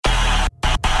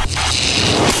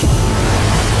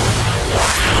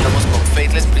Estamos con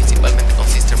Faithless, principalmente con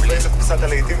Sister Bliss. קבוצת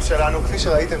הלהיטים שלנו, כפי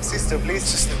שראיתם, Sister Bliss.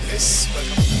 Sister Bliss,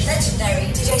 Legendary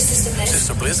DJ Sister Bliss.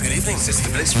 Sister Bliss, good evening. Sister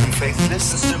Bliss from Faithless.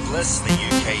 Sister Bliss, the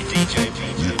UK DJ.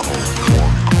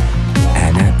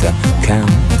 And at the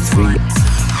count of 3,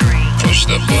 push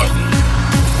the button.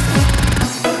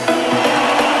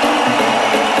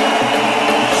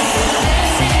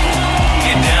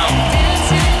 Get down.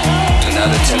 Do not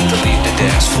attempt to leave the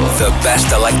dance floor. the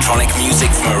best electronic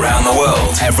music from around the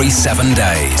world every 7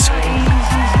 days.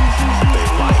 They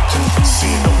like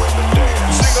seeing the women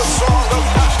dance. Sing a song of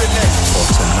happiness. For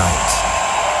tonight,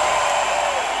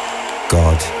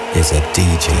 God is a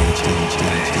DJ.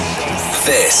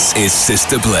 This is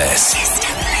Sister Bliss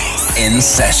in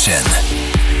session.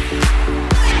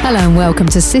 Hello and welcome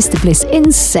to Sister Bliss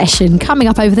in Session. Coming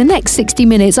up over the next 60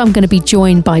 minutes, I'm going to be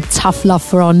joined by Tough Love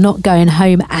for our Not Going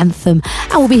Home anthem.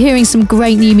 And we'll be hearing some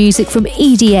great new music from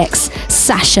EDX,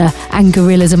 Sasha and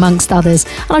Gorillaz amongst others.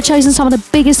 And I've chosen some of the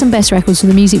biggest and best records from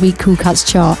the Music Week Cool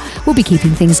Cuts chart. We'll be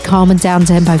keeping things calm and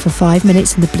down-tempo for 5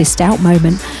 minutes in the blissed out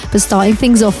moment. But starting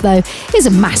things off though, is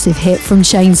a massive hit from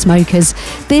Chainsmokers.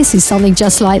 This is Something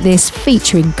Just Like This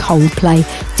featuring Coldplay,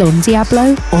 Don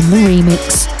Diablo on the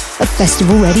remix. A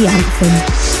festival-ready anthem.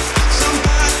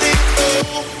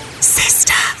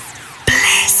 Sister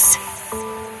Bliss.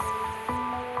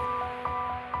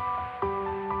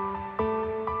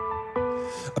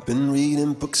 I've been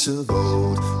reading books of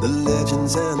old, the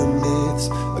legends and the myths,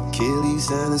 Achilles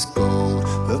and his gold,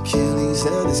 Hercules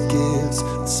and his gifts,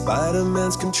 and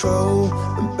Spider-Man's control,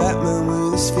 and Batman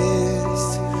with his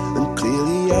fist. And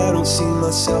clearly I don't see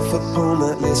myself upon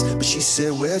that list. But she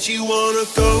said, where'd you wanna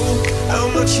go? How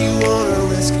much you wanna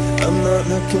risk? I'm not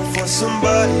looking for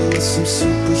somebody with some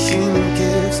superhuman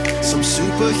gifts, some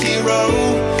superhero,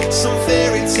 some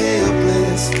fairy tale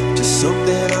bliss. Just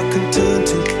something I can turn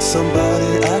to,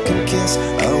 somebody I can kiss.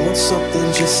 I want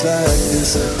something just like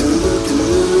this. I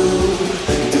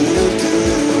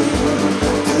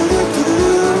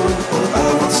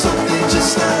want something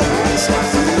just like this.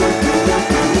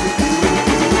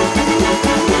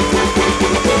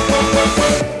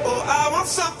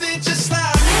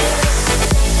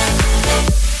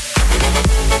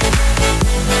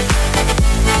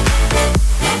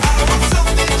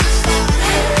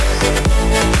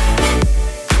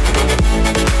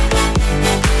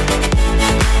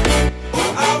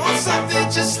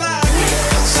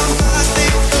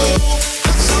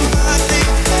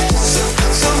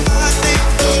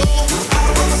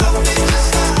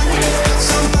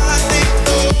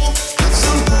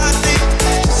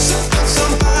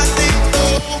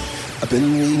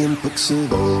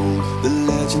 Of old, the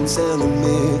legends and the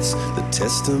myths, the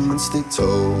testaments they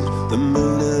told, the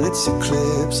moon and its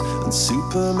eclipse, and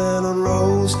Superman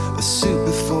unrolls a suit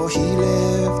before he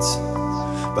lived.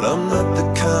 But I'm not the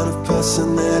kind of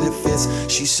person that it fits.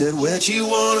 She said, where'd you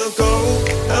wanna go?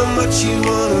 How much you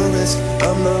wanna risk?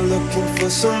 I'm not looking for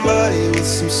somebody with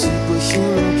some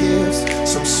superhuman gifts,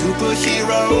 some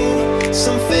superhero,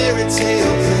 some fairy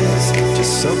tale bliss.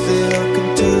 Just something I can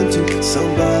turn to,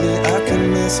 somebody I can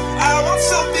miss. I want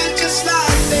something just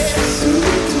like this.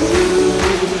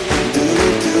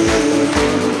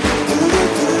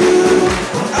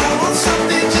 I want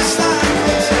something just like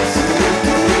this.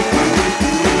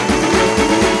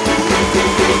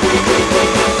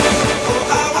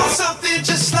 I want something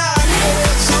just like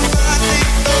this. Somebody,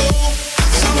 oh,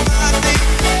 somebody,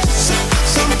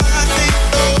 somebody,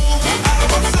 oh. I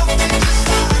want something just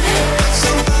like this.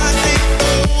 Somebody,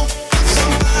 oh,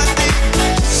 somebody,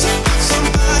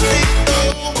 somebody,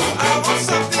 oh. I want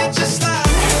something just like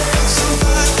this.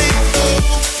 Somebody,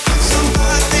 oh,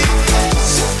 somebody,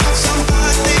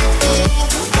 somebody, oh.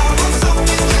 I want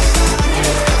something just like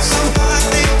this.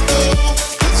 Somebody, oh,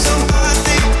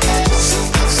 somebody,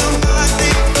 somebody,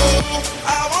 oh.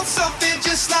 I want something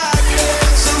just like this.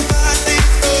 Somebody,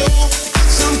 oh,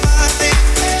 somebody,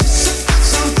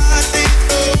 somebody,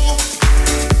 oh.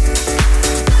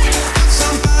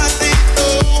 Somebody,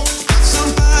 oh,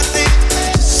 somebody,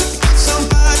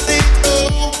 somebody, oh.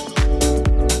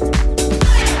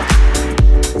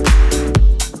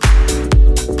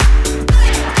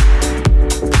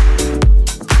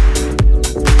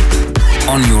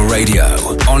 On your radio,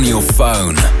 on your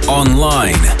phone,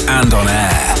 online and on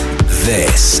air.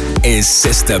 This is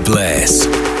Sister Bliss.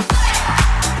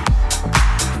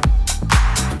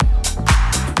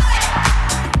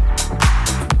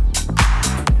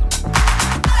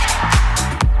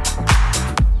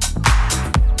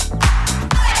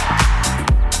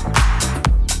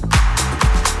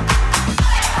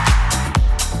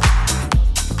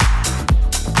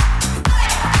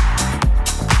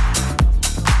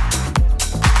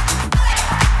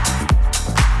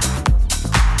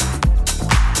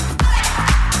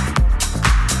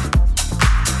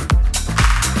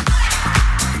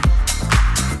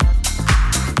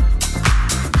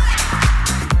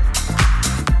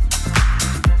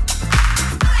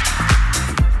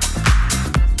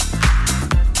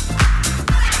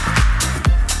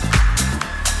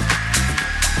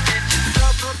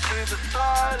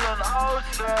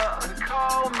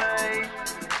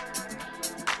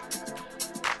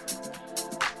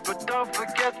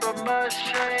 forget the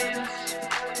machines.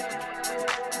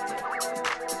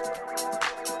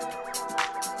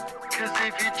 Cause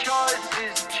if your choice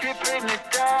is chipping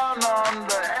it down on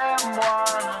the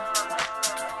M1,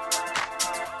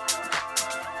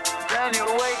 then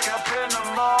you'll wake up in the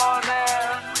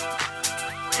morning,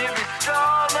 you'll be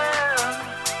stalling.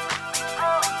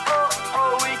 Oh, oh,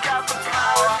 oh, we got the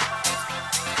power.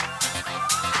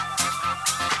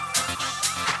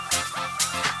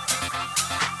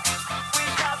 We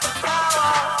got the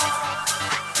power.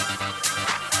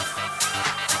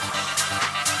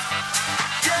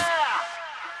 Yeah,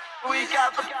 we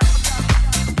got the power.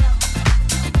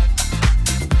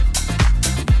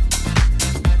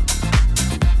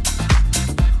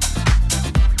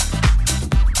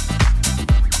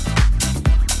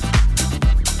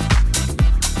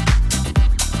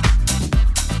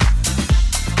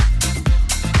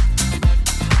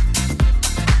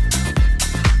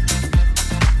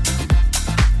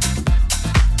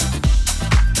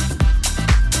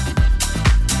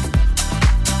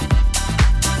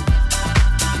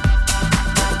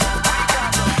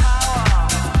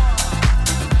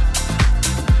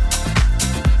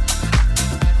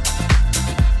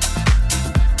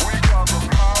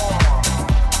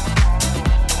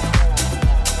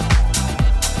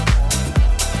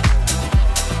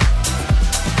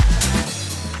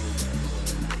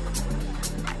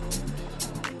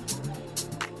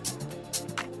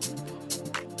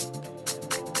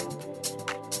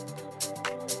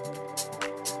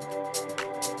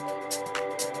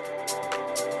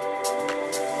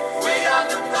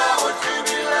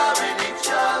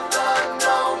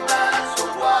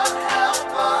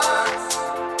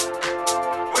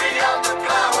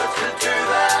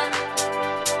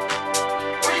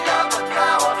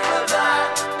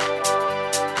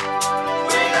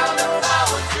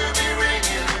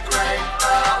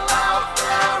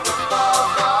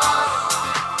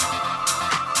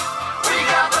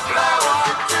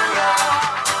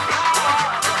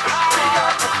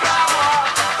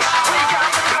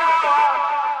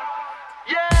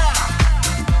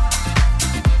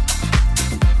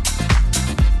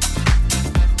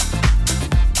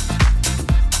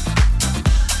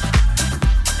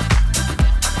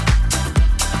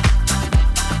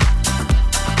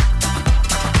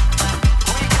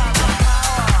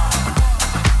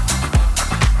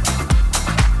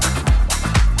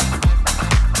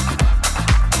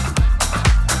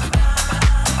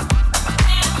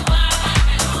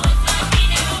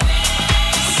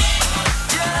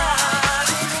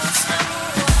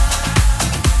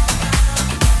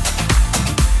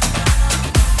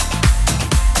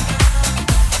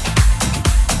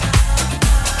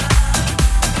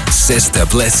 Sister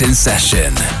Bliss in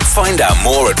session. Find out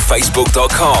more at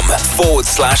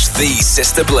facebook.com/The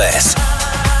Sister Bliss.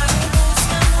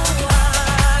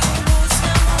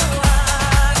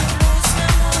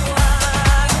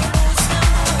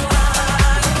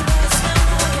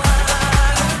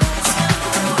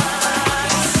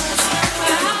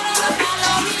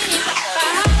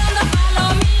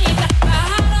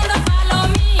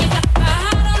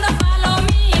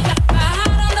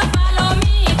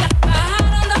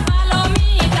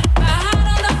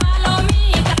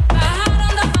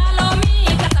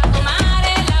 Tomar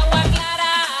el agua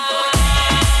clara.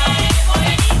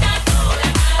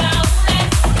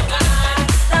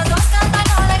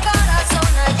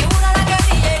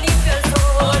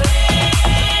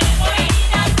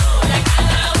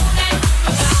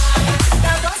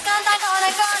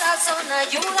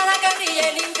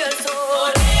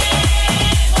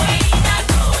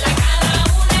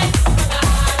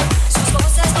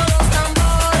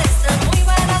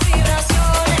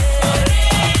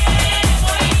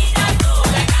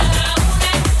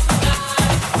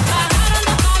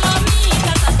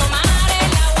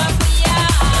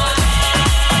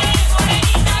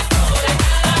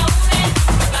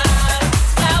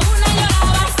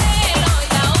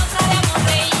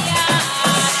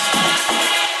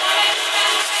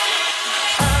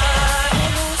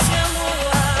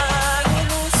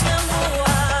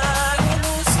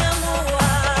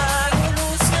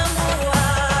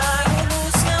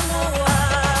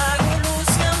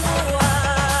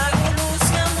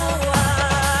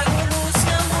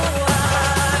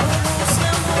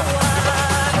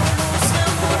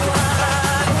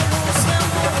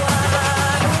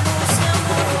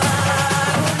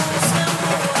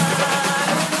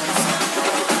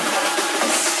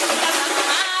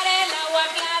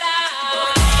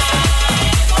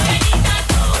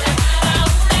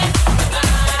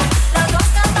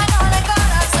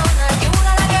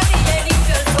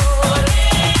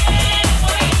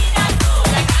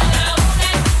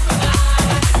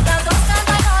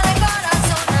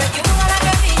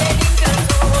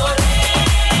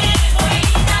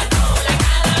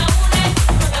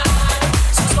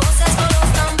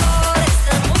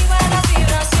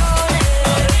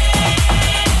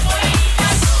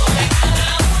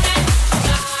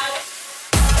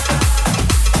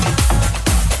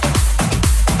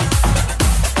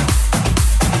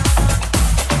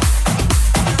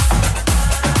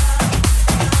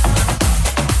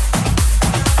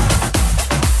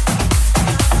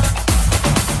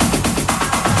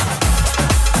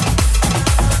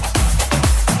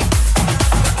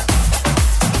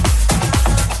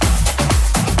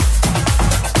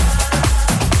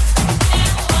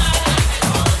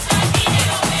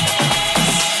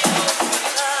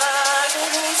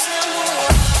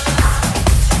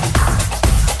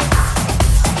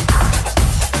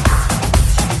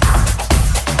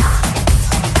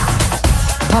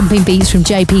 Pumping beats from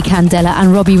JP Candela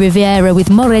and Robbie Rivera with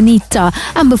Morenita.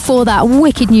 And before that,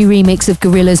 wicked new remix of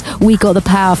Gorillaz, We Got the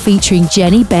Power featuring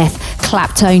Jenny Beth.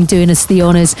 Claptone doing us the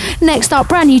honours. Next up,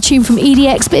 brand new tune from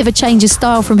EDX, bit of a change of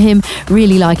style from him.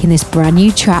 Really liking this brand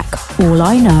new track, All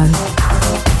I Know.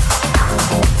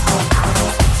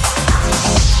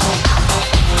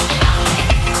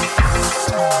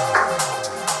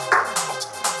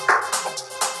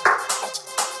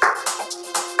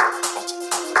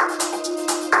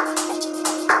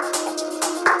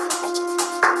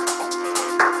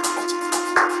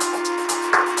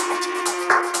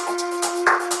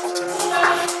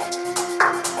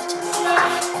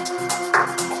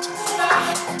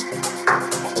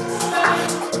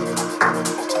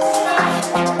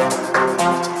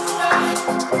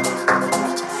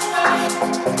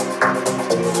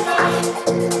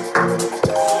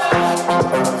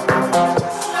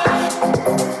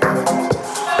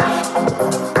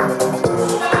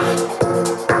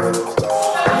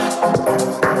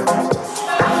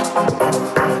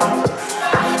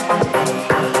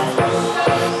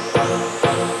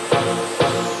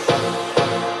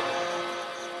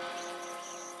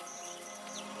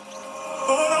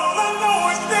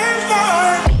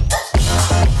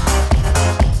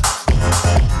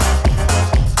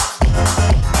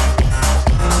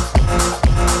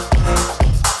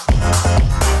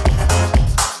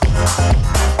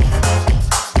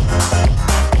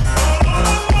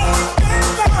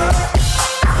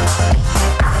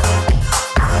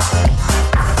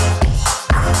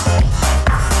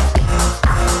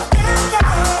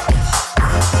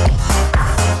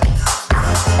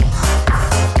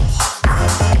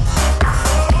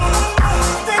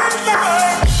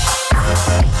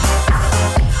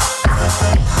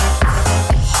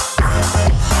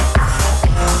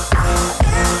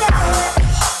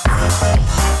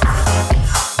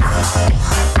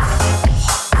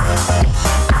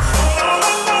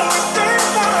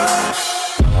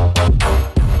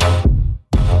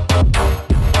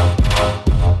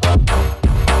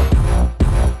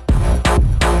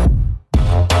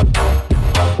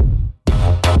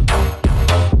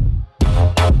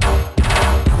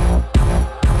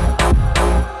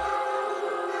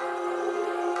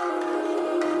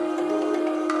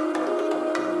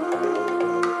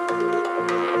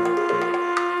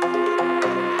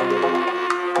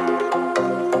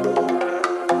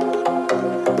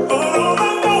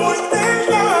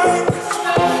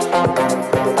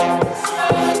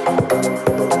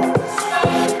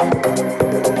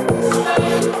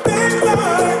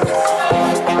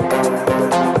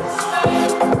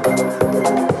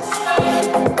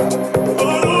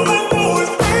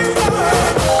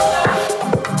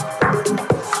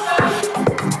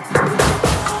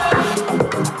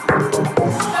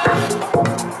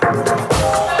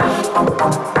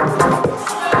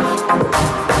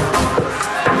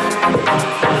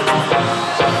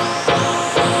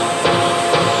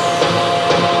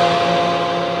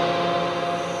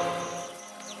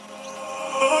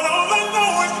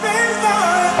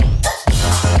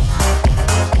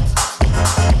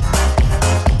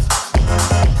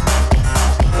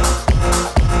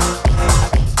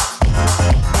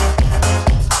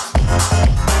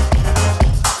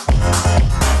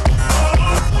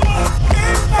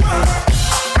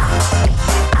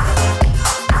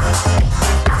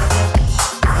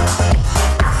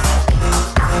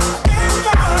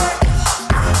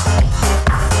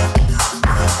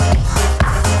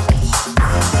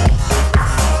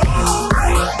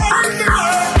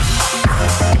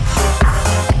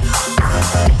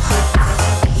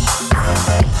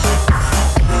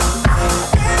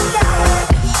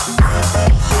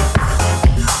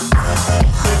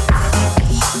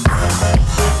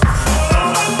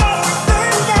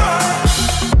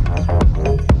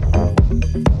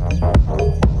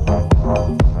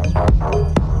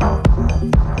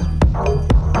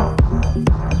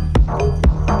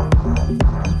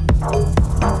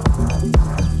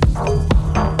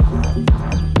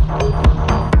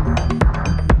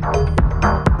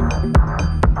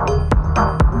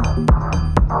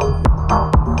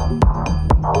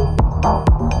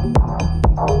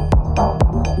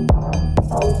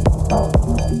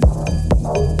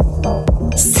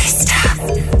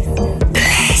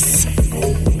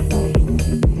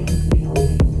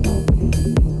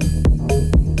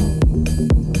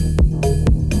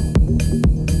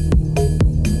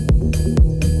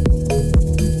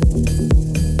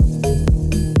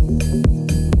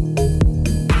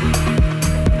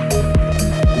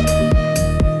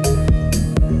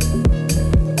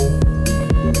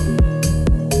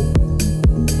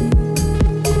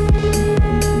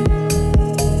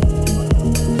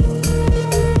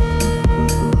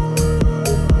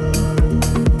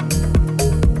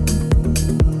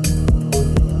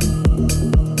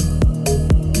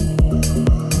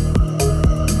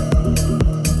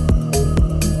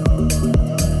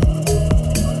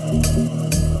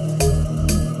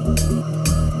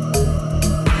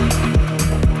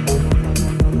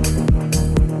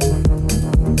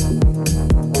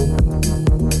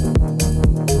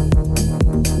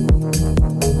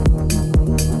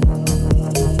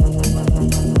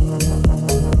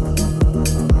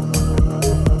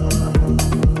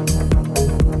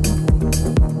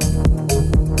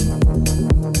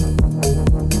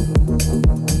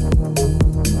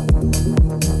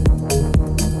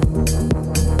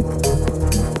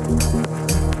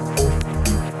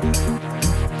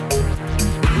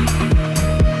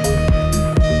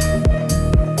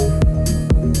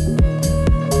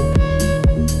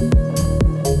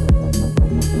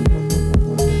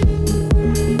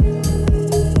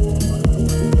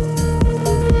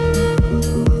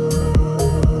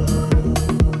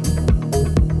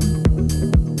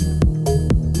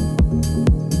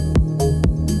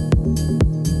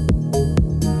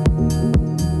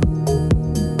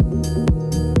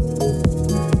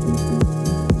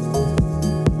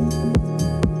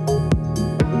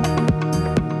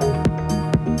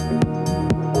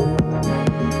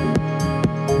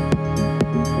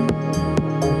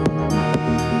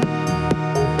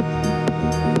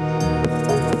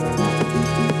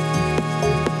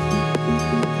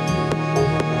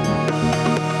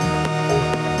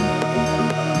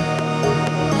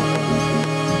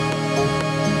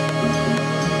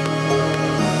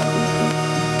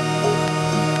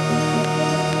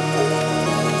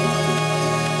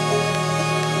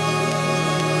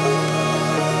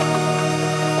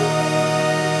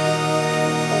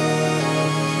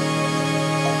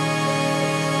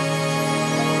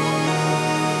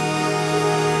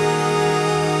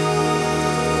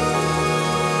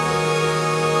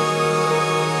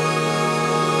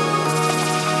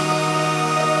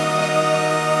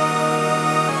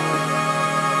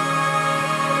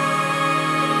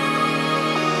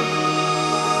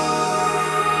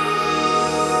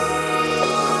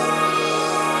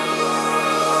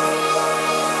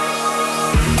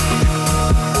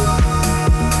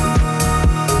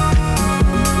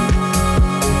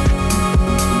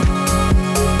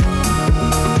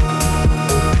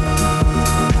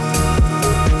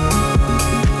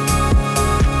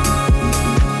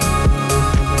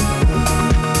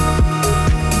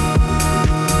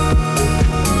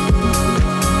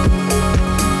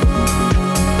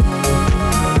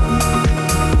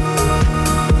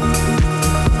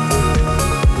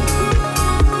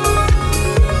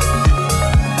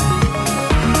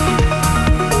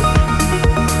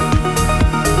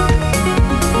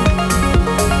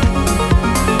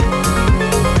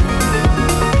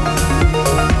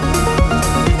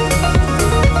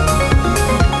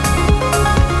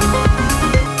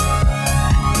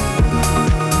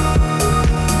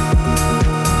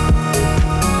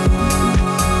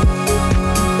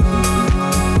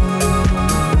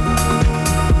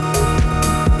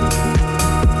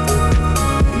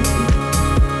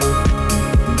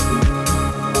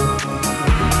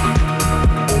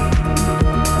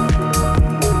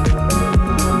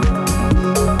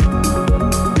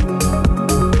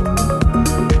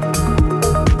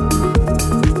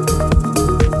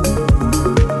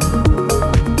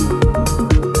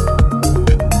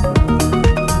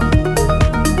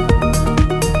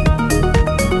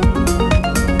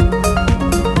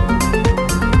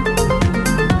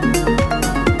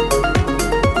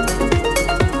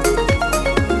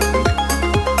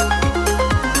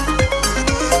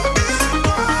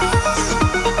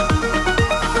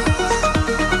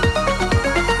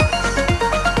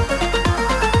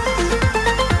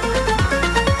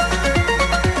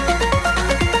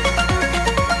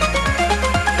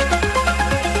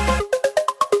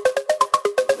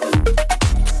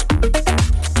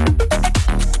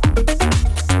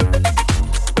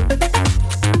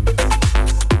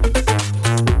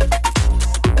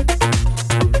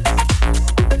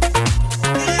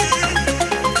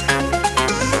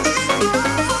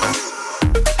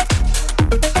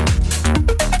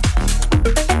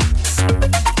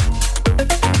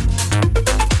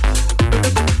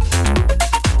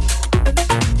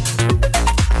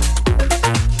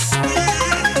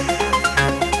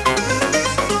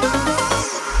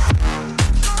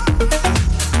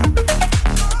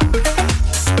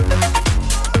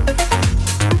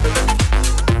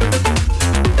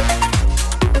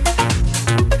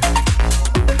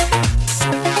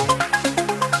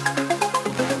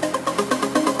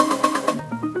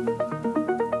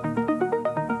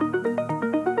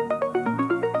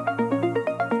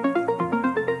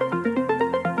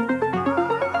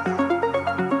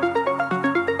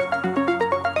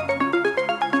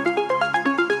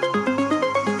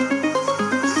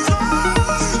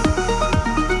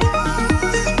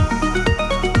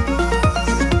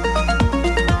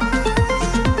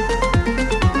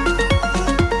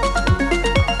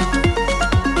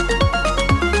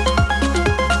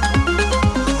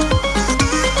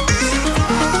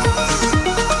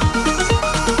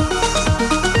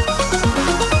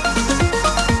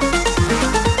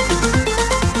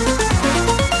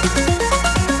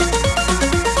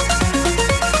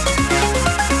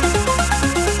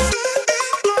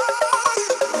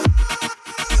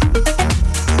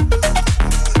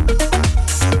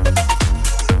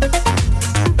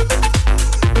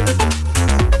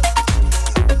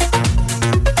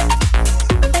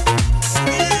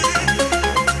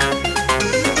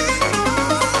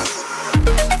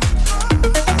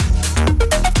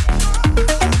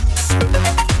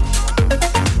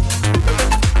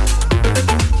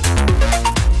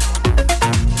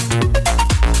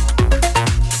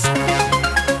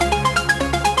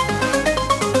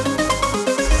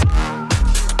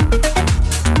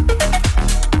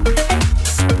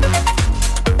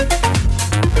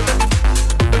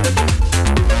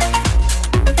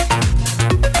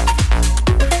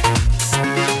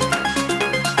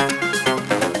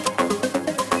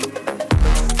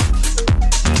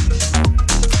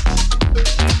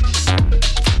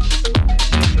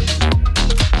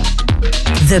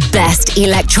 The best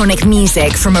electronic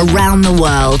music from around the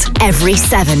world every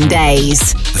 7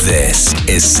 days. This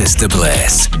is Sister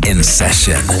Bliss in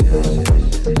session.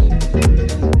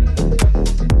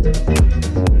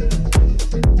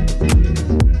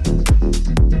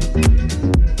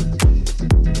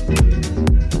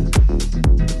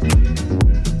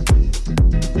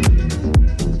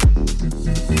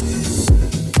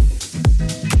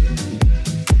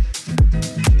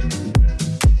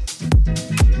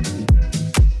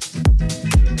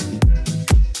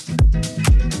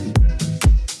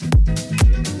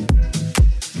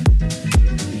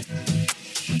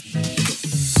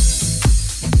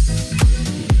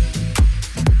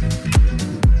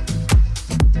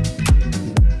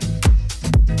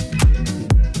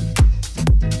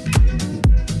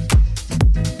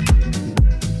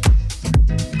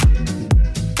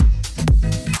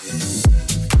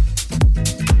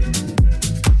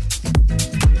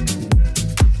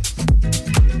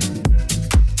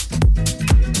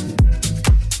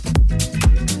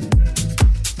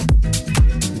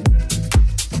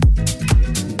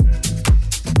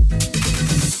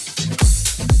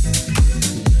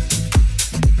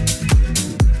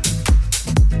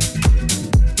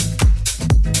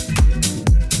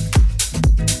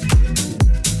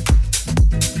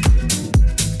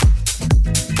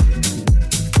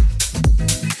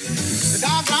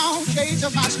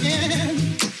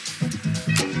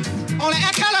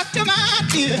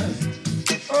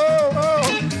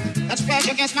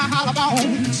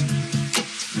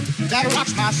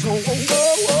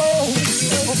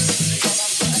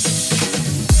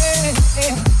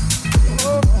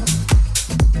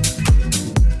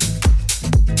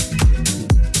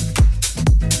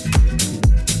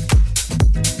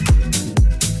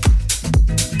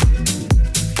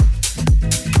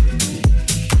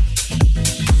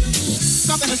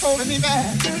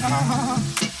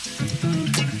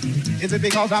 Is it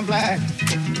because I'm black?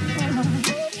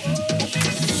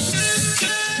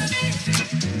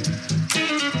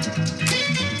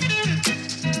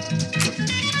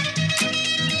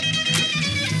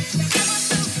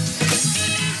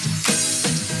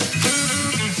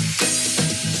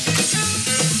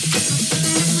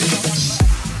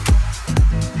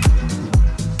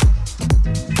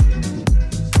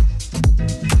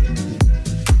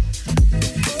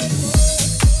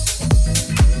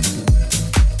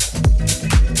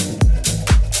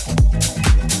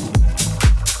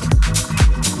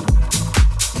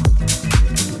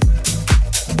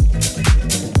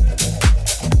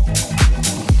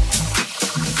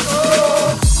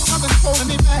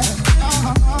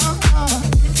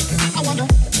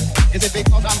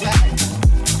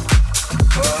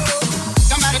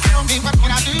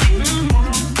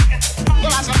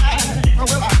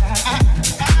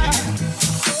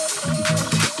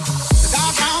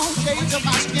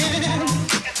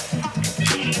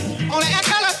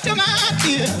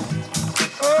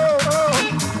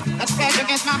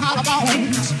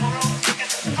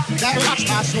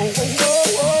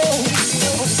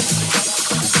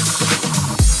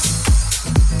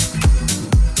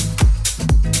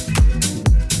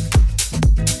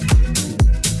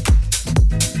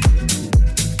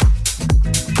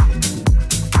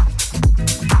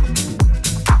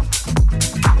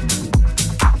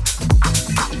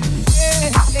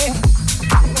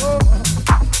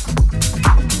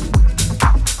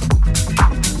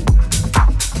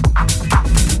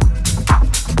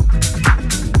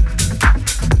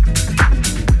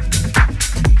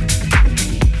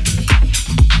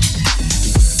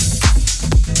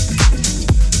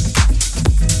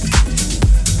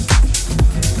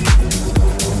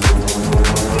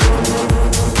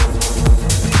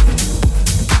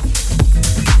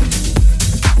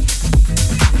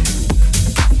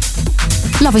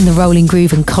 Loving the rolling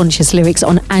groove and conscious lyrics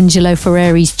on Angelo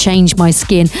Ferreri's Change My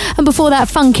Skin. And before that,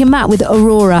 Funky Matt with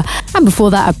Aurora. And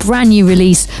before that, a brand new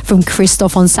release from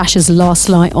Christoph on Sasha's Last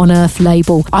Light on Earth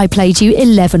label. I played you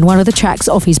 11, one of the tracks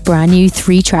off his brand new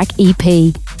 3-track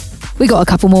EP. We got a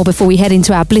couple more before we head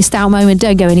into our blissed out moment.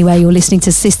 Don't go anywhere, you're listening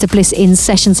to Sister Bliss in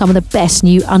Session, some of the best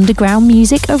new underground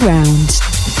music around.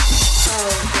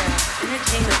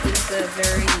 Entertainment is the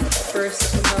very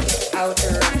first, most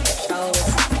outer,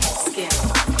 shallowest skin.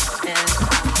 And,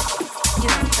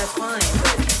 that's fine,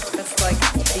 but that's like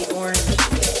the orange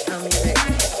music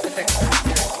affects my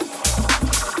spirit.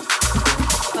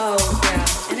 Oh, yeah.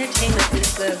 Entertainment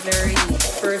is the very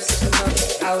first,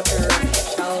 most outer,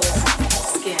 shallowest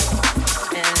skin.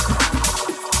 And,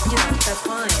 that's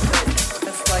fine, but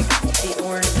that's like the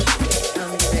orange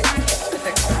music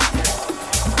affects my spirit.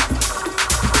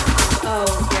 Oh,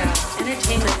 yeah.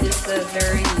 Entertainment is the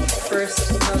very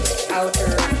first, most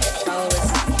outer, shallowest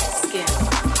skin.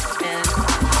 And,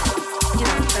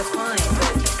 that's fine,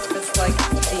 but that's like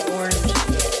the orange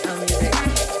music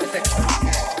affects my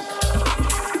spirit.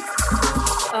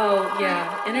 Oh, yeah.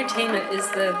 Entertainment is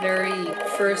the very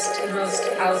first, most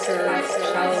outer,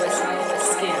 shallowest skin.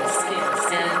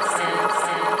 And,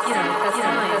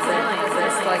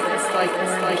 that's fine, but it's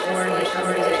like orange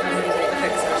music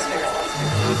affects our spirit.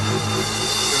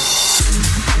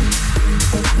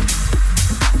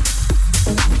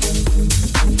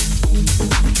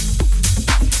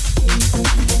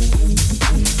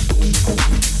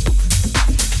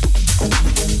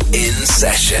 In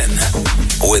Session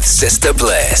with Sister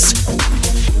Bliss.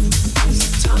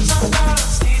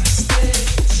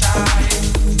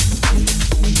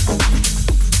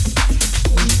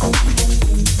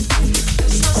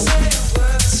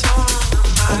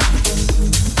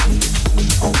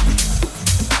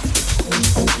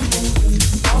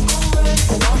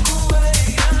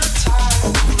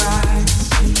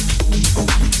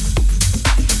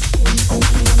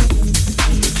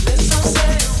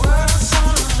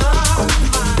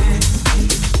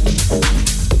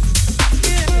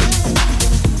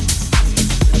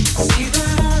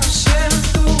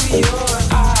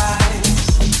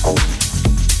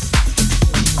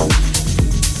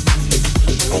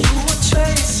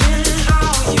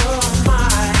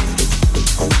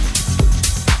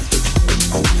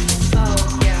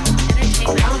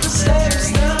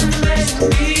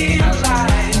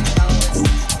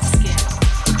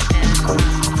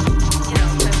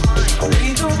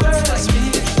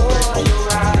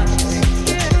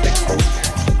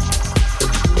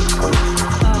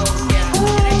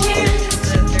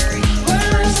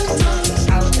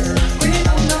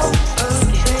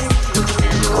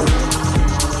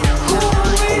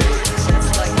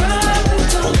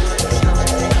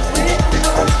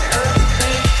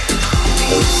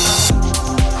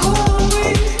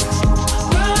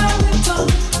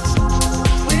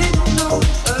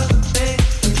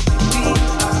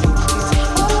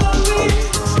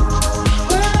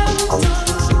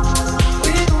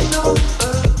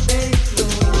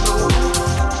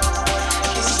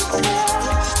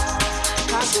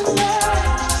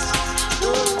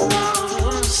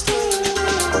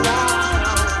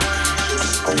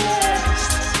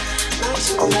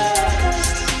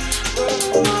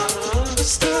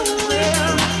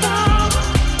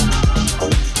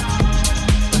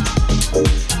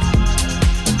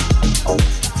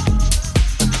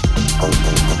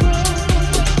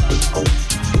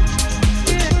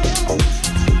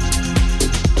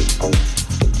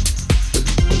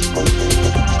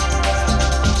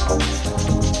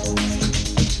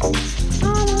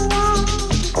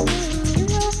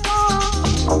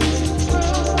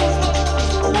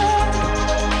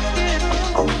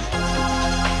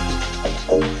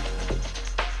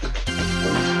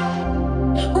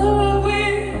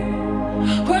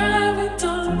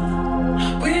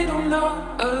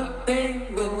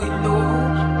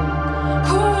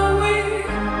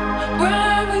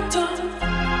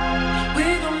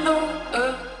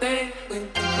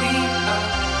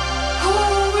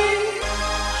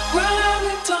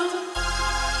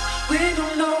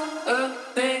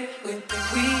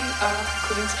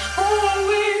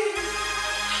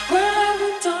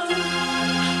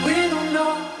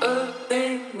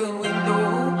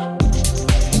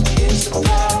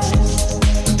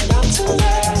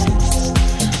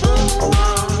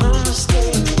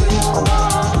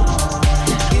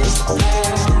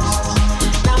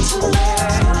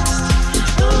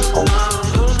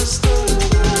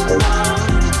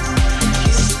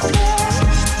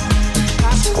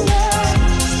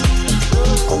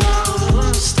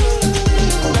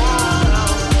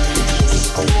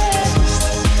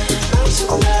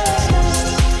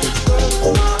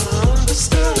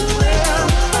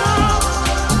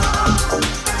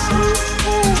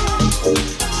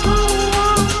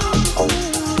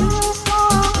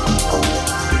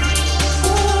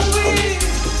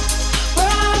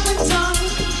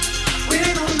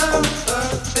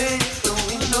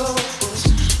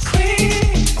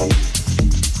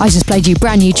 I just played you a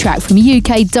brand new track from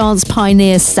UK dance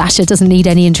pioneer Sasha, doesn't need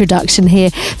any introduction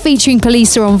here, featuring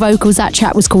Police on vocals. That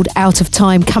track was called Out of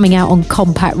Time, coming out on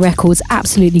Compact Records.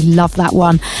 Absolutely love that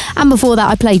one. And before that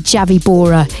I played Javi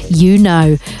Bora, You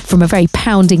Know, from a very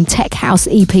pounding tech house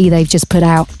EP they've just put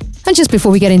out. And just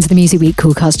before we get into the Music Week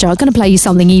Coolcast chart, I'm going to play you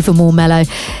something even more mellow.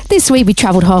 This week we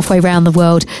travelled halfway around the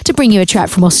world to bring you a track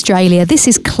from Australia. This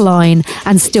is Klein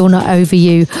and Still Not Over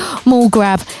You. More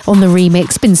grab on the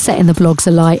remix, been setting the blogs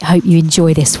alight. Hope you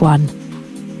enjoy this one.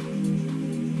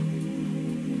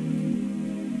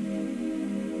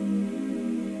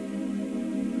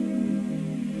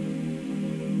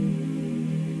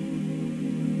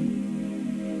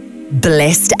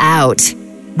 Blissed Out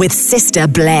with Sister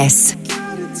Bliss.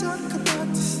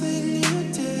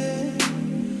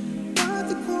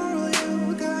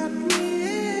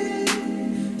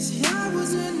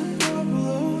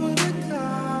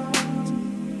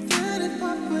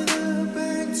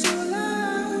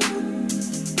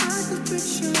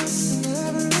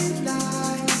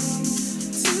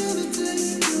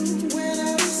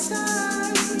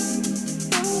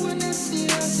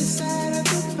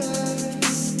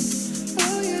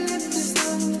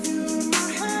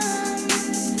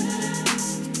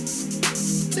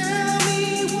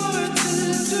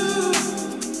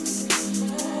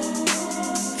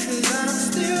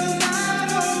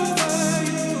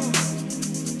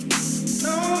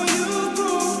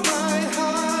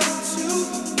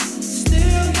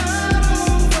 Still not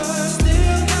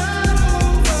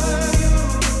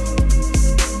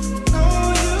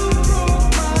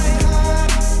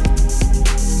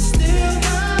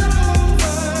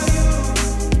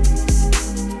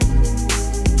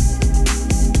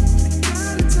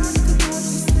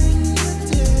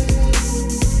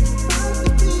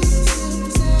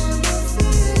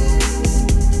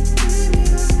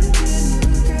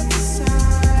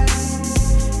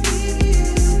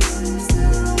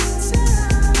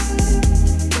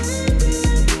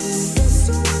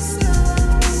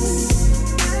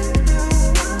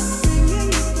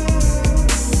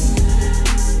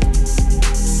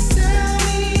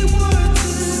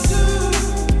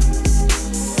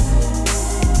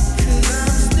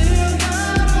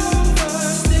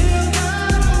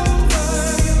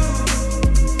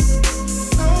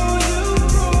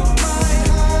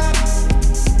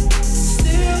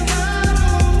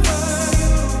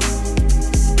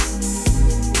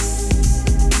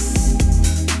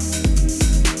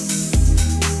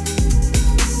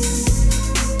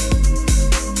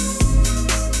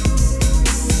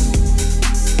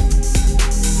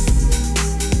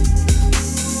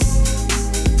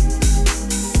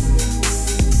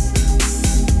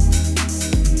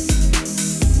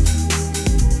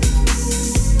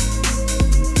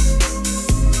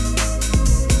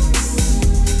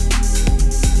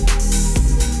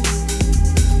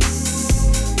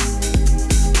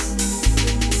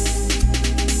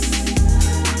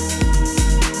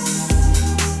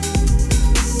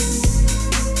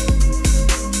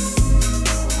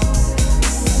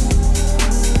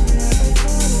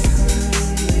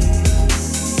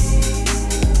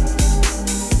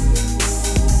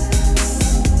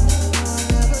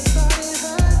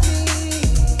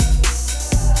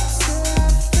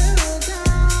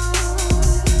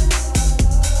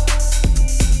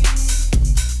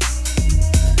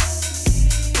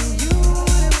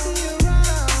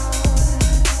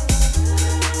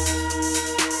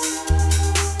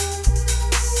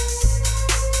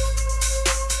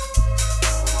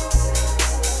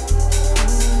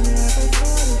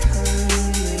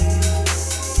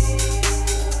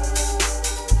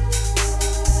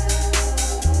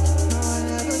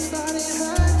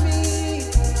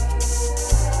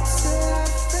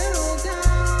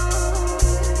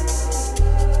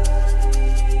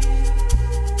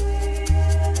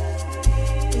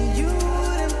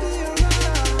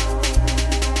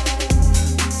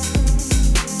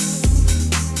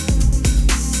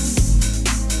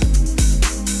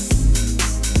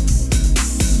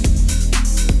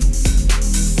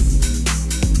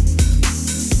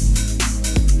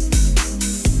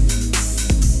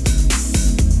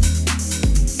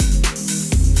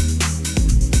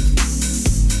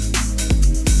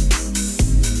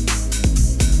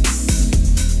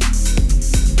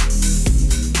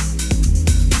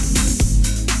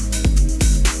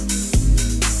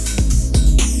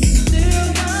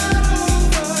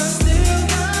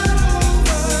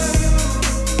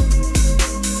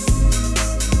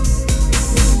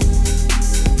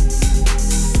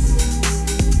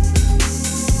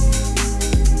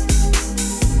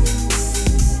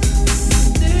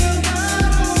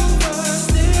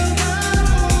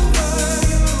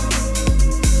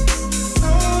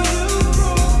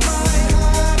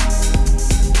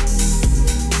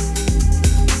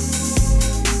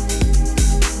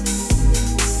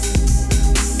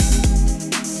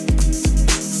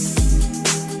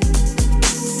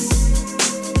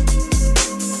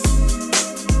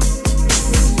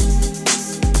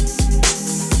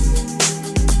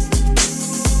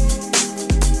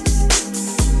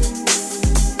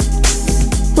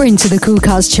Sprint to the Cool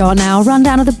Cuts chart now. A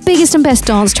rundown of the biggest and best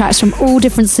dance tracks from all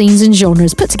different scenes and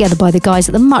genres, put together by the guys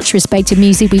at the much respected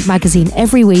Music Week magazine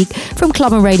every week, from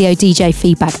club and radio DJ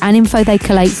feedback and info they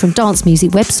collate from dance music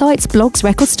websites, blogs,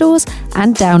 record stores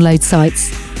and download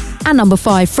sites. And number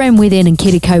 5, Friend Within and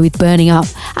Kidiko with Burning Up.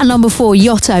 And number 4,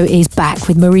 Yotto is back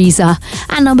with Marisa.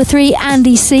 And number 3,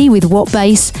 Andy C with What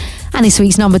Bass. And this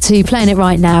week's number 2, playing it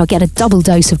right now, get a double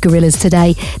dose of Gorillaz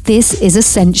today. This is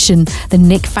Ascension, the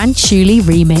Nick Fanciulli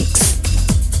remix.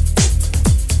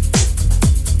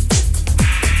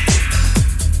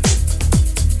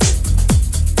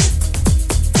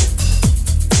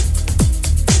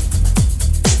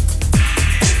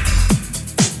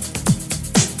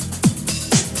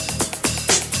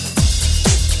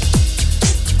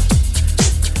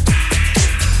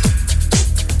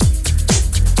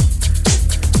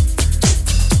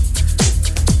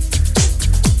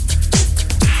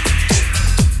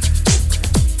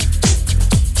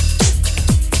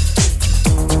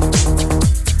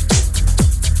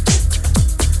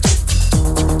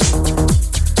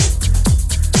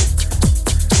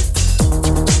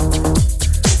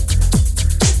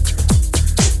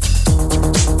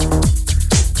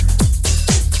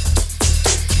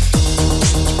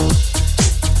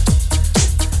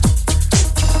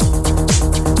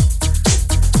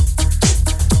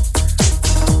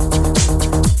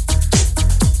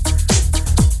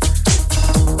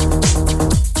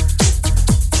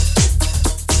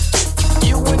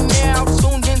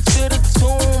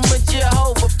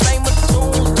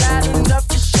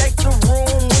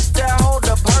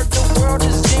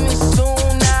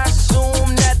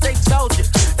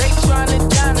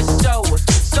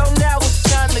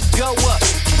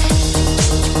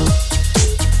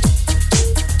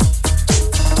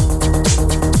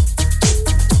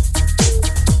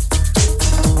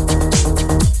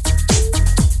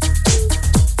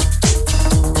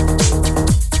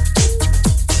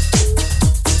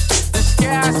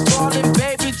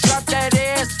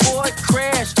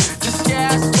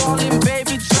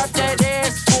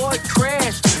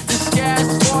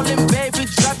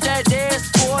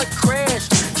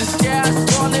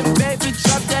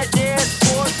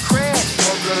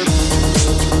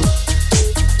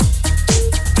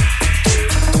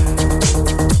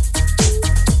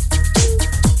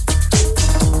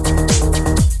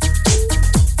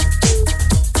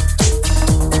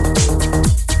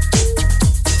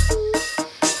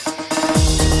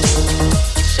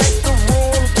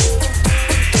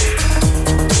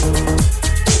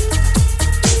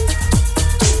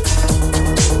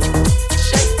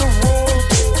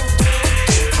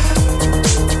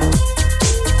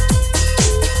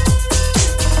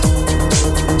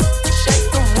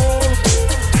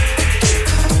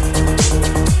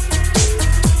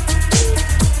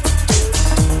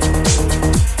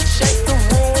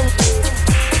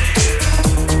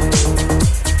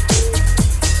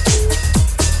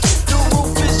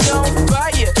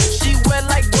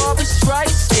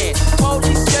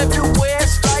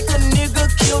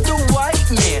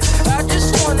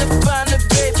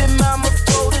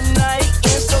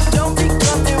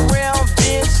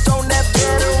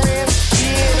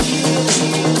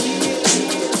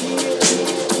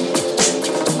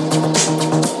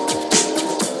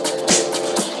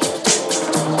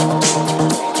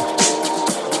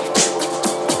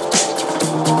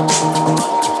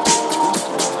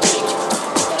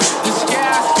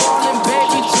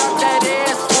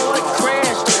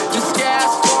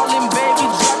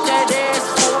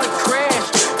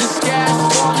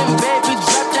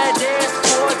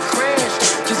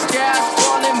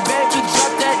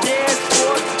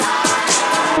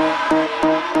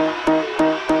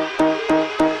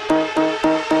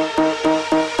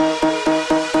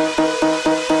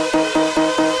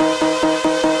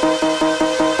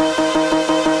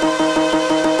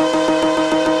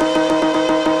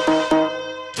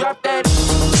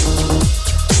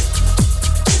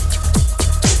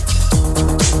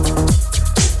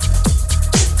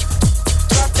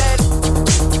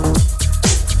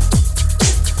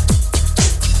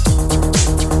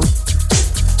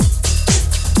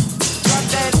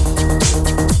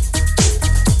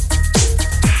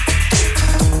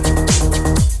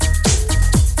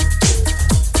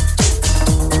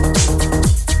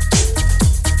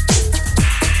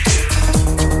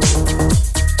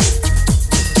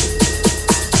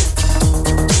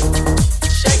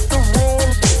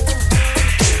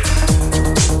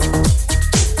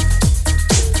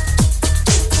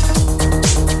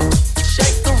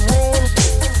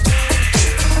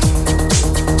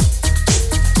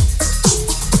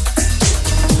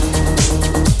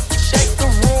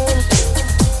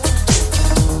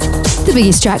 The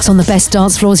biggest tracks on the best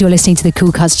dance floors. You're listening to the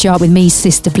Cool Cuts chart with me,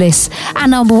 Sister Bliss.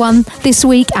 And number one this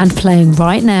week and playing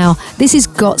right now, this is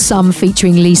Got Some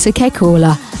featuring Lisa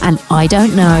Kekula and I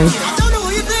Don't Know.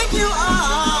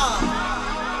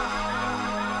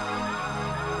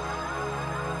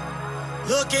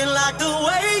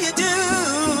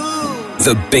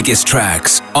 The biggest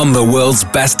tracks on the world's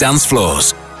best dance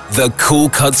floors. The Cool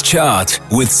Cuts chart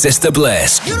with Sister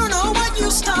Bliss. You don't know what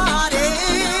you started.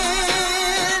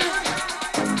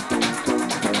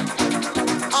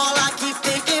 All I keep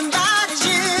thinking about is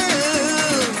you.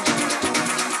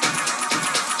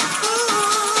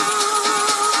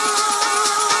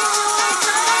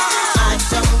 I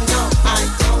don't know, I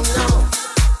don't know.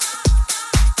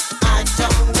 I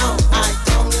don't know, I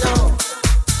don't know.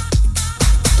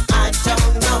 I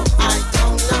don't know, I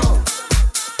don't know.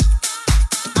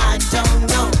 I don't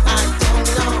know, I don't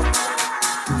know.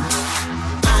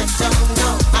 I don't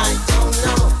know, I don't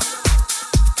know.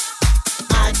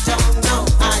 I don't know,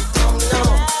 I don't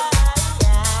know.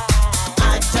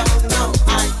 I don't know,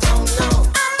 I don't know. I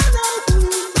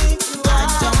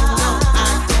don't know,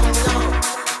 I don't know.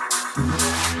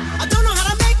 I don't know how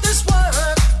to make this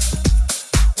work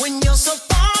when you're so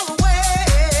far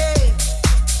away.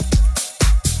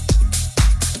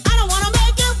 I don't wanna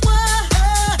make it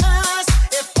worse.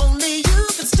 If only you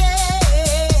could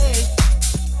stay.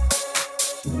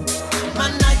 My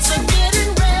nights are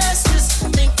getting restless,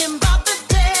 thinking about the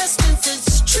distance.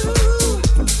 It's true.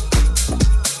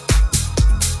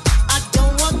 I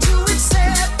don't want to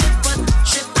accept it, but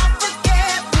should I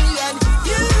forget me and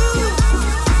you?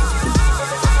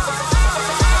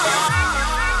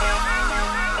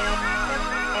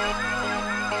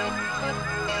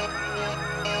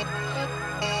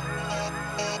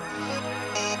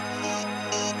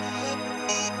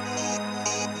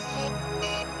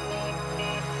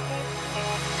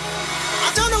 I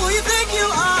don't know who you think you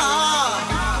are.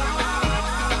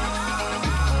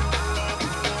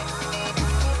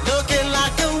 Looking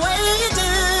like the way you do.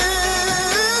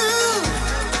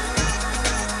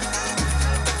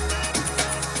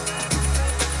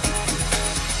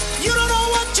 You don't know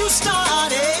what you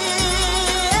started.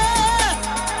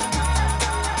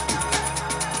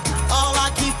 All I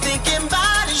keep thinking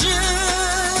about is you.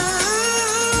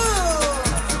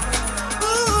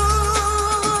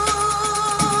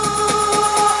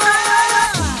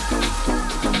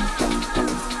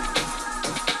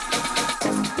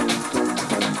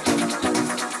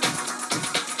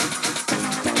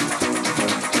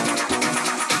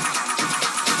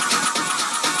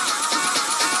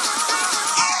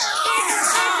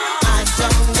 I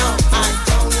don't know, I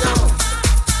don't know.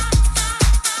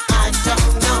 I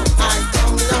don't know, I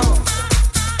don't know.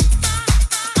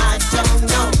 I don't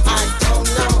know, I don't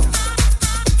know.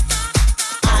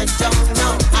 I don't know, I don't know.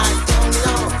 I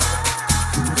don't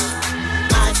know, I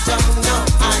don't know. I don't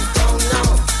know, I don't know.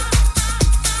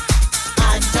 I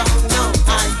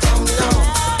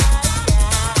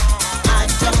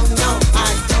don't know,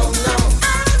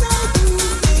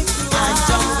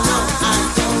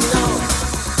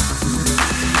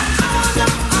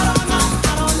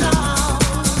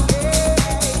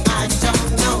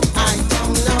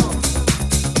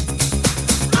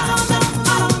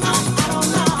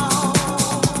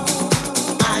 don't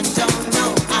know.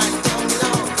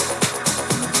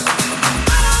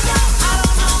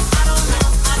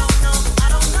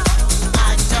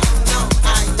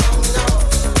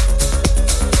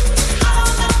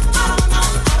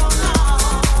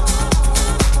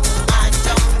 I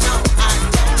don't know, I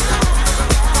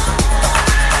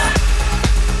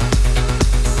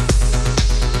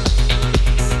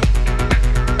don't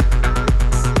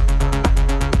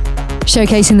know.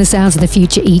 Showcasing the sounds of the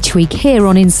future each week here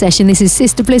on In Session. This is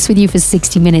Sister Bliss with you for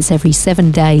 60 minutes every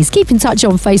 7 days. Keep in touch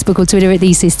on Facebook or Twitter at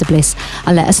The Sister Bliss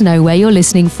and let us know where you're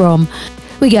listening from.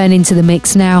 We're going into the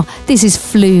mix now. This is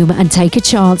Flume and Take a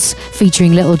Chance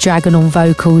featuring Little Dragon on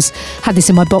vocals. Had this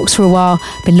in my box for a while,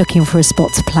 been looking for a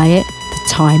spot to play it. The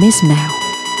time is now.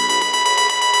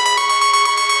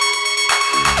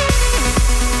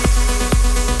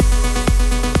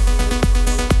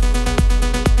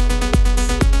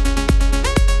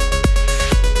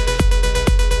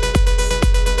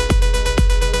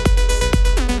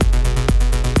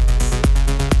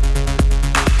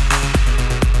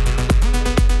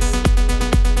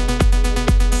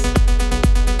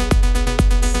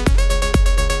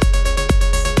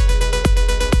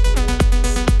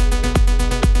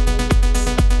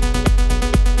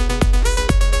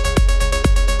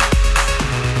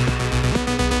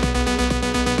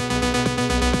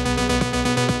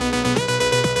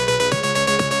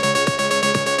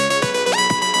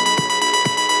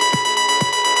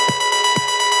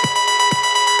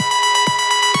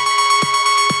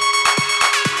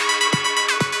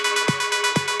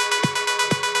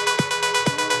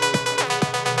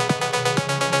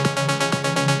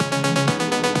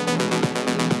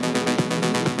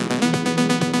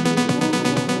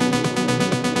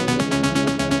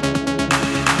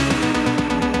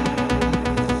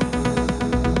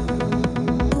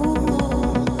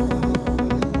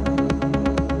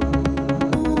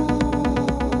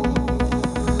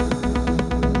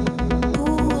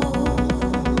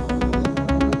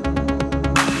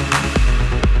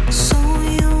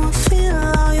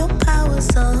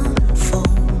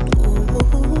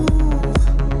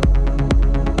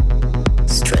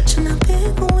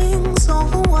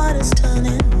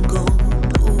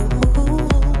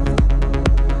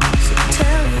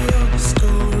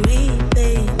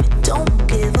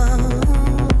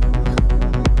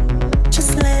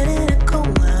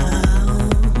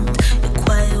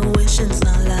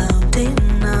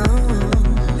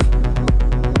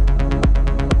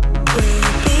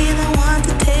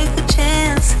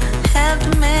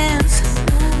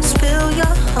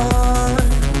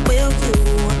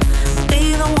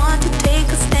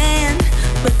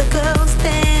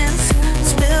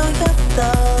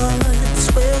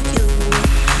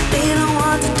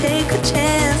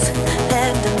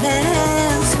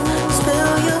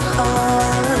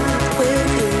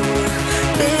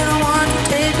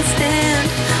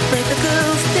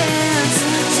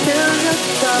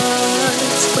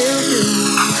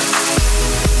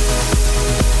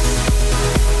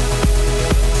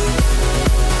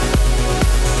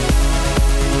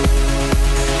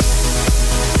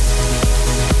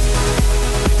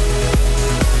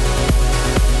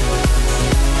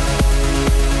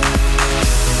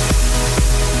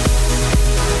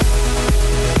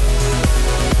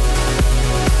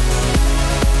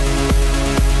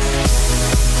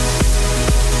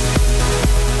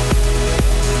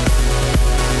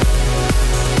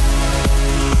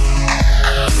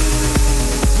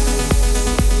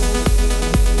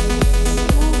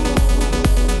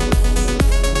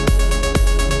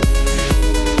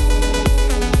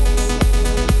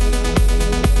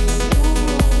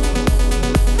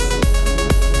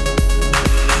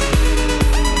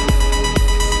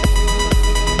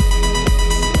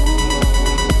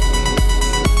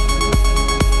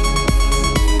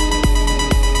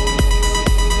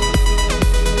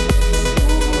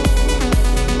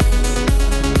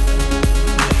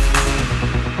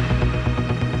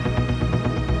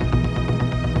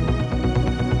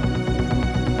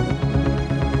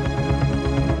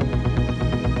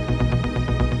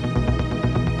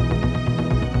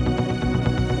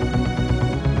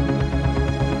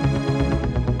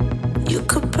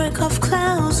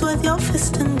 moves with your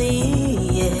fist and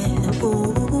knee, yeah.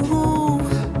 Ooh.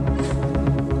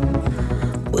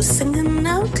 We're singing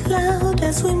out loud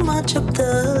as we march up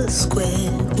the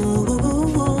square.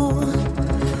 Ooh.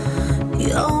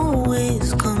 He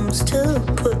always comes to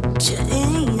put you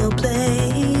in your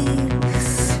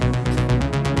place.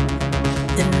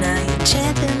 And now you're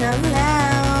chanting out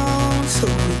loud so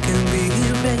we can be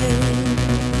erased.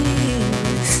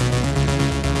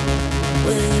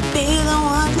 Will you be the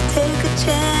one to take a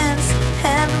chance,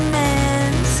 have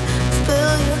romance,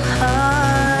 spill your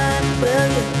heart? Will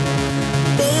you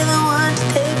be the one to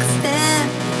take a stand,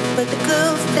 but the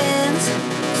girl stands,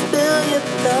 spill your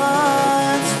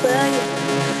thoughts? Will you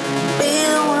be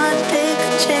the one to take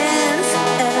a chance,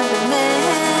 have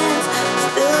romance,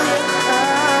 spill your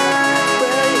heart?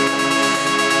 Will you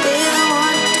be the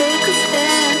one to take a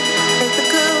stand, make the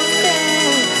girl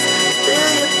dance, spill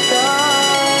your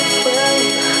thoughts? Will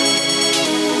you?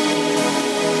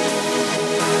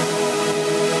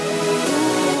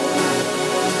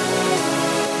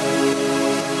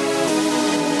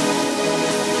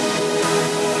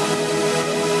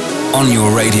 On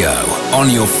your radio, on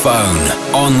your phone,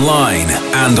 online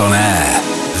and on air.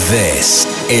 This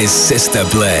is Sister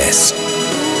Bliss.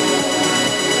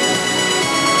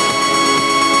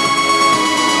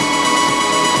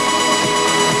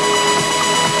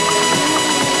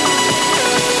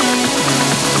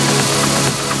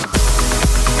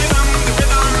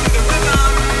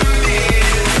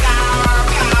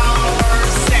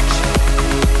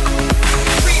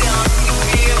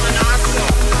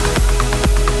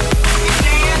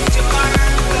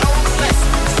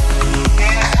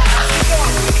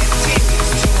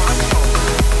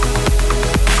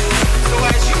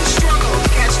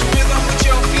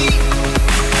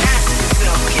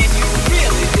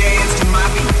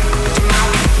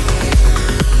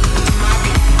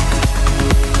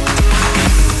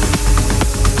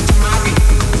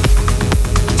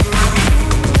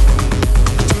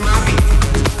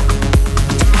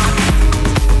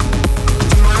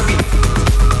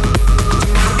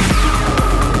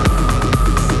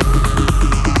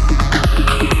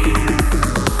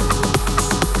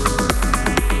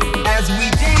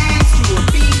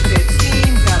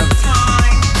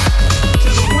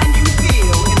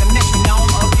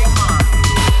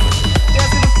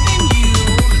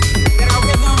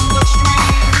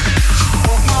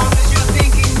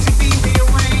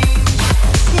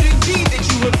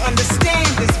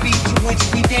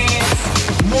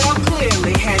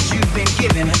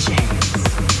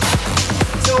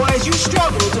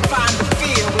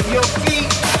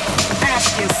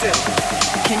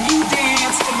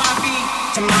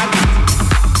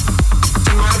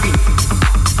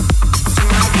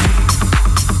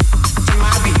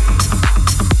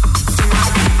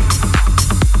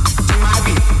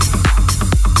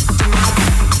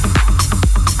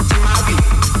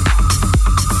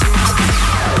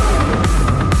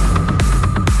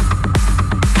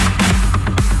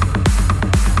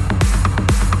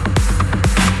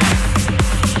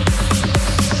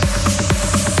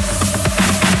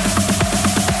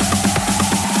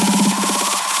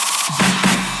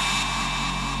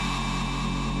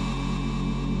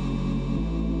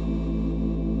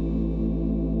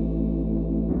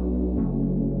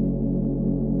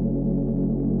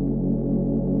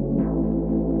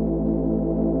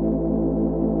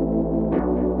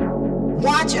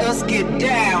 Watch us get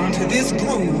down to this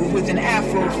groove with an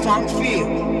Afro-funk feel,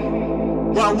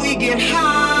 while we get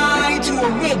high to a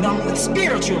rhythm with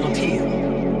spiritual appeal.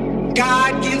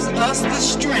 God gives us the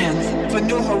strength for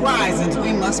new horizons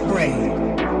we must brave.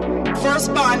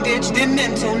 First bondage, then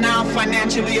mental, now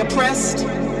financially oppressed.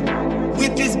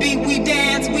 With this beat we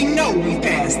dance, we know we've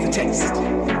passed the test.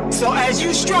 So as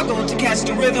you struggle to catch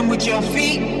the rhythm with your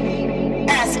feet,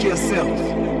 ask yourself,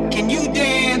 can you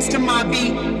dance to my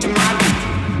beat, to my beat,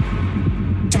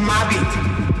 to my beat,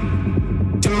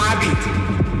 to my beat,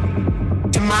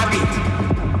 to my beat,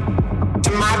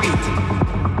 to my beat,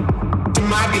 to my beat,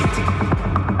 to my beat,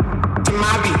 to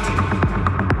my beat,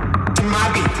 to my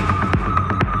beat,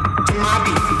 to my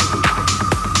beat,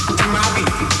 to my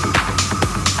beat,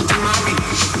 to my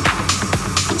beat,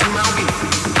 to my beat,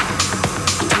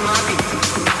 to my beat, to my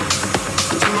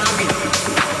beat.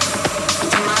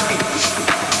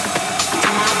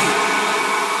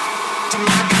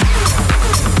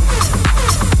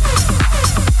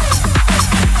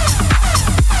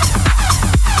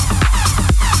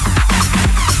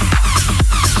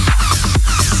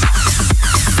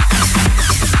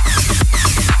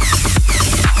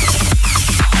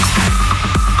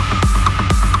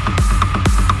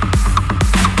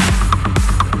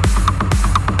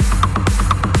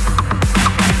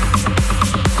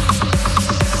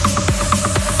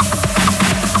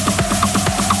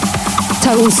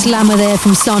 Total slammer there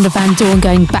from Sander Van Doorn,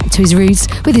 going back to his roots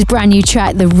with his brand new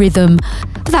track, The Rhythm.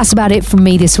 But that's about it from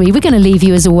me this week. We're going to leave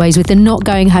you as always with the Not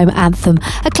Going Home anthem,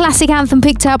 a classic anthem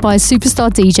picked out by a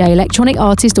superstar DJ, electronic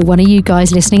artist, or one of you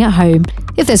guys listening at home.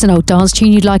 If there's an old dance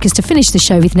tune you'd like us to finish the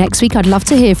show with next week, I'd love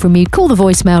to hear from you. Call the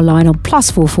voicemail line on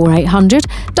 +44 800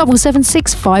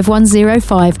 776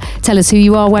 5105. Tell us who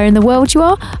you are, where in the world you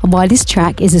are, and why this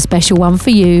track is a special one for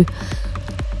you.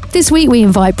 This week we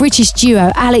invite British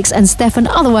duo Alex and Stefan,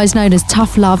 otherwise known as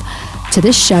Tough Love, to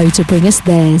the show to bring us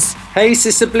theirs. Hey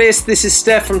Sister Bliss, this is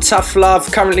Steph from Tough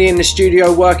Love, currently in the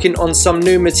studio working on some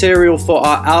new material for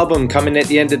our album coming at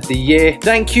the end of the year.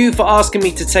 Thank you for asking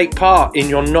me to take part in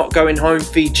your Not Going Home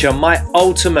feature. My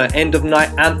ultimate end of night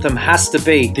anthem has to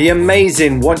be the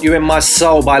amazing Want You In My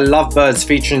Soul by Lovebirds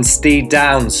featuring Steve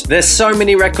Downs. There's so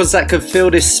many records that could fill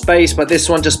this space, but this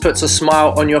one just puts a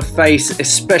smile on your face,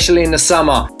 especially in the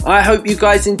summer. I hope you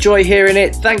guys enjoy hearing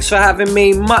it. Thanks for having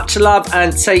me, much love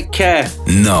and take care.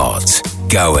 Not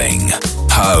Going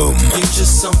Home. You're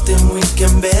just something we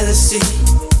can barely see.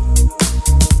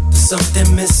 There's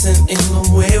something missing in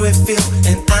the way we feel,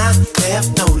 and I have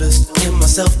noticed in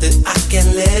myself that I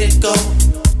can't let it go.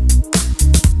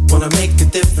 Wanna make a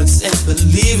difference and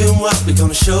believe in what we're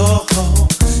gonna show.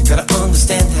 Gotta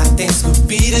understand how things could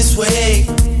be this way.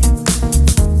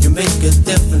 You make a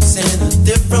difference in a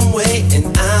different way,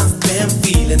 and I've been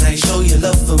feeling I show your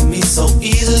love for me so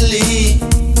easily.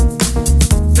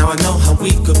 Now I know how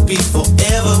we could be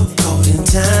forever caught in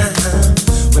time.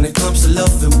 When it comes to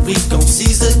loving, we gon'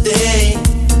 seize the day.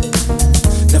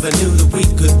 Never knew that we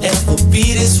could ever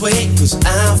be this way, 'cause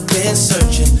I've been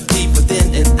searching deep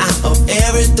within and out of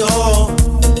every door.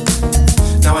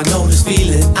 Now I know this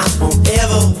feeling, I won't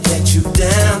ever let you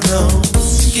down, no.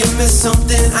 Give me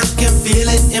something, I can feel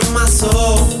it in my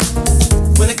soul.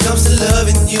 When it comes to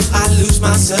loving you, I lose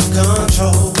my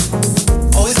self-control.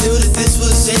 Always knew that this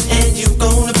was it and you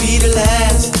gonna be the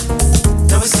last.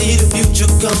 Now we see the future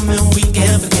coming, we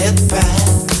can't forget the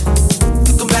past.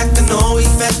 Looking back, I know we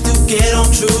had to get on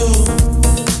true.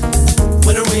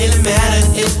 When it really mattered,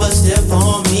 it was there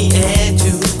for me and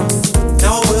you.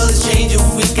 Now our world is changing,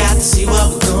 we got to see what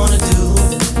we're gonna do.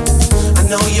 I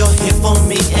know you're here for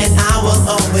me and I will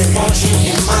always want you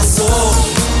in my soul.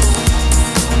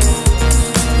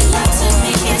 Love to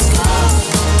me is gold.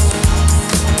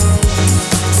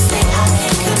 Stay out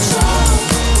in control.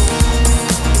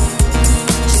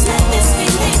 Just let this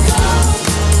feeling go.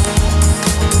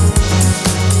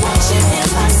 Want you in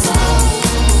my soul.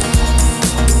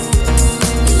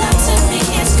 Love to me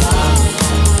is gold.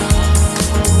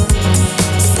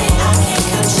 Stay out in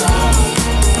control.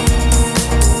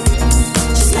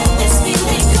 Just let this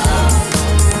feeling go.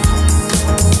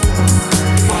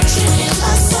 Want you in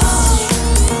my soul.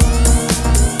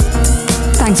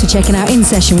 Thanks for checking out In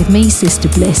Session with me, Sister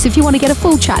Bliss. If you want to get a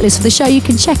full track list for the show, you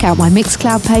can check out my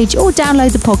Mixcloud page or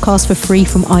download the podcast for free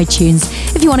from iTunes.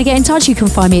 If you want to get in touch, you can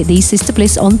find me at The Sister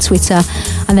Bliss on Twitter.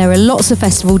 And there are lots of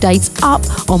festival dates up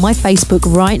on my Facebook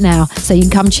right now, so you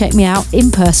can come check me out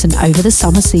in person over the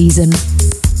summer season.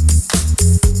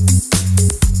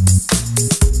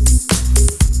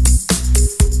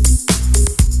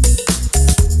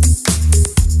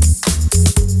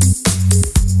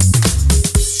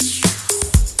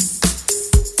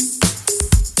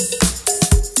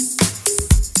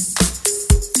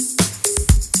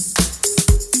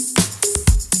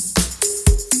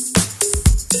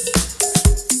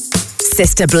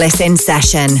 Sister Bliss in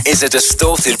Session is a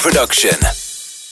Distorted production.